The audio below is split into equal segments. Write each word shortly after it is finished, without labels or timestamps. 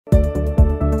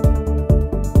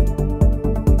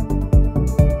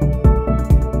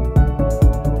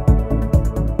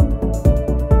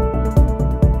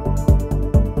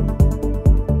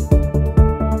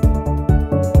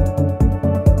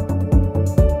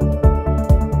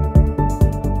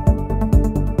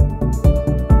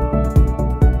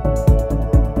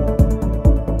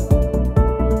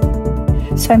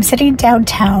So I'm sitting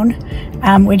downtown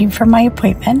waiting for my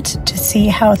appointment to see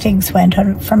how things went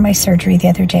from my surgery the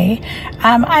other day.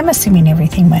 I'm assuming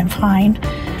everything went fine.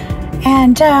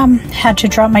 And had to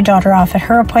drop my daughter off at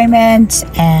her appointment,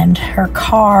 and her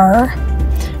car,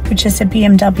 which is a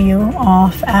BMW,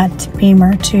 off at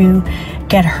Beamer to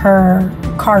get her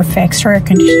car fixed. Her air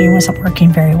conditioning wasn't working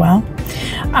very well.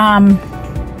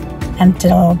 And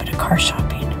did a little bit of car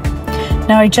shopping.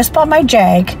 Now I just bought my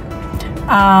Jag.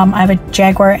 I have a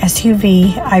Jaguar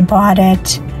SUV. I bought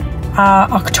it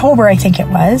October, I think it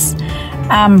was.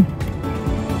 And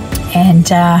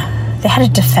they had a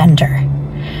Defender.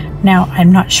 Now,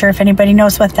 I'm not sure if anybody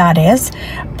knows what that is,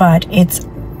 but it's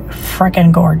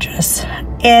freaking gorgeous.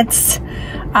 It's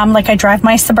like, I drive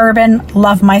my Suburban,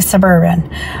 love my Suburban,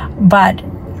 but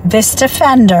this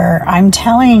Defender, I'm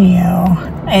telling you,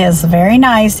 is very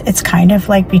nice. It's kind of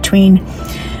like between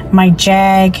my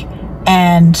Jag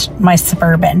and my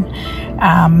Suburban.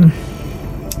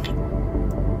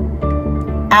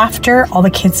 After all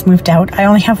the kids moved out, I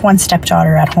only have one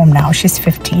stepdaughter at home now. She's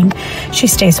 15. She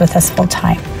stays with us full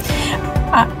time.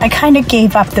 I kind of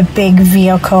gave up the big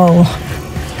vehicle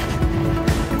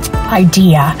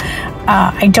idea.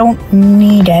 I don't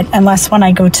need it unless when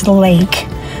I go to the lake.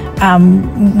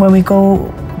 When we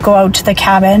go out to the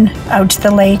cabin, out to the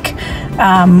lake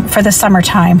for the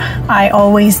summertime, I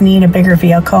always need a bigger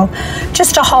vehicle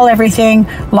just to haul everything,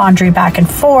 laundry back and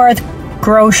forth,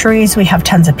 groceries. We have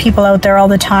tons of people out there all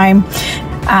the time.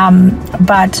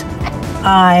 But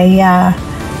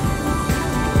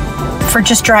for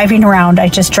just driving around, I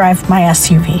just drive my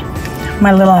SUV,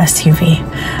 my little SUV.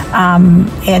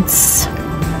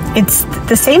 It's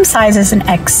the same size as an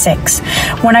X6.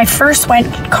 When I first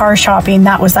went car shopping,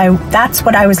 that's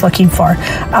what I was looking for,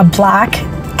 a black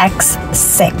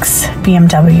X6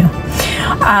 BMW.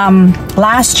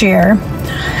 Last year,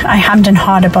 I hummed and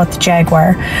hawed about the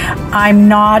Jaguar. I'm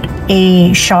not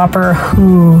a shopper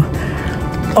who,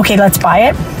 okay, let's buy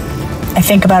it. I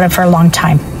think about it for a long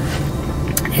time.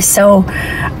 So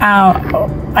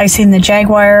I seen the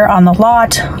Jaguar on the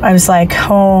lot. I was like,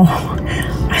 oh,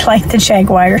 I like the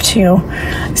Jaguar too.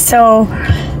 So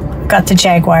got the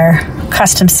Jaguar.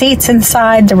 Custom seats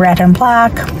inside, the red and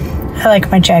black. I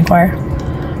like my Jaguar.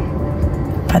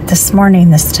 But this morning,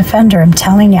 this Defender, I'm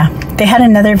telling you, they had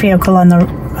another vehicle on the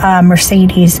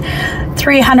Mercedes,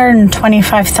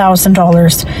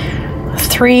 $325,000.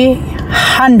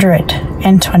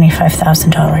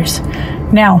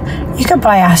 $325,000. Now, you could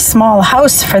buy a small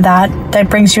house for that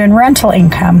brings you in rental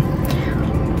income.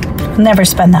 Never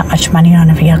spend that much money on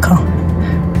a vehicle.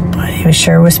 But it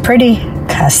sure was pretty.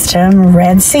 Custom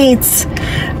red seats.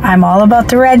 I'm all about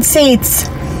the red seats.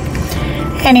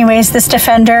 Anyways, this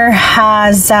Defender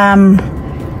has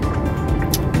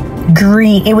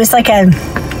green. It was like a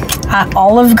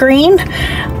olive green.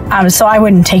 So I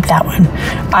wouldn't take that one.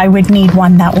 I would need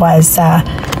one that was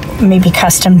maybe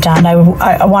custom done. I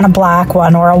want a black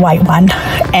one or a white one,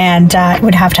 and it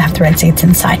would have to have the red seats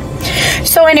inside.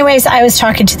 So anyways, I was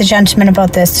talking to the gentleman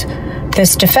about this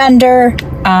Defender.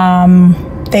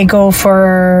 They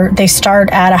start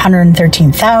at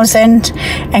 $113,000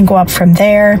 and go up from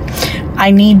there.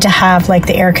 I need to have like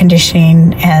the air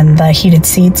conditioning and the heated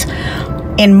seats.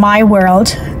 In my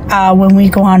world, when we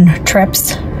go on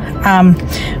trips,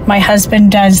 my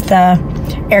husband does the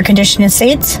air conditioning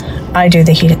seats. I do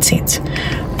the heated seats.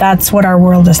 That's what our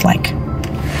world is like.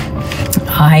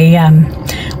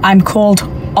 I'm cold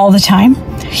all the time.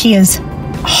 He is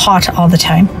hot all the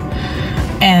time.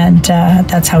 And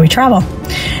that's how we travel.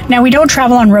 Now, we don't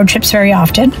travel on road trips very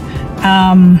often,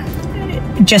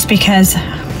 just because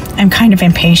I'm kind of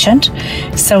impatient.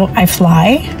 So I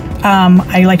fly.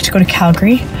 I like to go to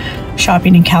Calgary,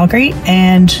 shopping in Calgary,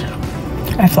 and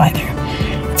I fly there.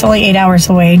 It's only 8 hours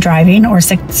away driving, or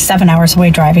 7 hours away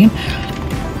driving.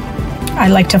 I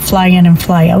like to fly in and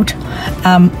fly out.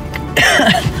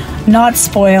 Not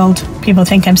spoiled. People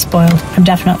think I'm spoiled. I'm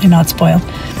definitely not spoiled.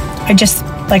 I just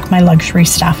like my luxury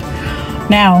stuff.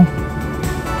 Now,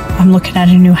 I'm looking at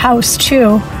a new house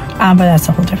too, but that's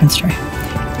a whole different story.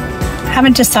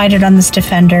 Haven't decided on this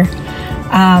Defender.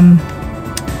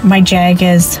 My Jag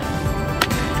is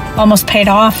almost paid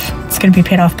off. It's going to be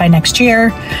paid off by next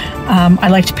year. I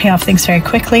like to pay off things very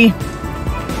quickly.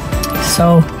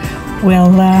 So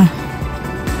we'll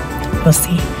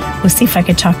see. We'll see if I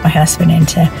could talk my husband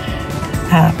into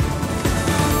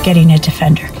getting a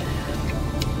Defender.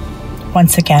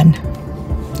 Once again,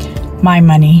 my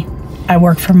money. I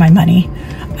work for my money.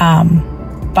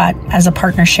 But as a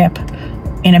partnership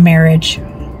in a marriage,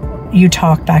 you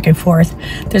talk back and forth.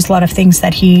 There's a lot of things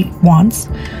that he wants,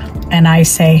 and I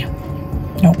say,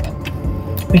 nope,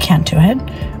 we can't do it.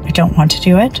 I don't want to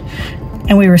do it.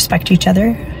 And we respect each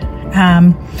other.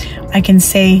 I can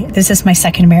say this is my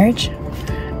second marriage,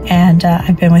 and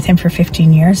I've been with him for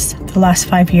 15 years. The last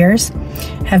 5 years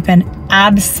have been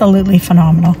absolutely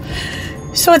phenomenal.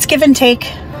 So it's give and take.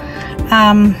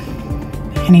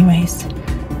 Anyways,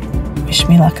 wish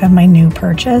me luck on my new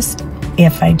purchase.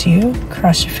 If I do,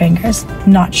 cross your fingers.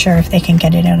 Not sure if they can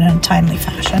get it in a timely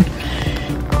fashion.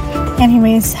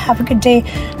 Anyways, have a good day.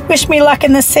 Wish me luck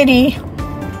in the city.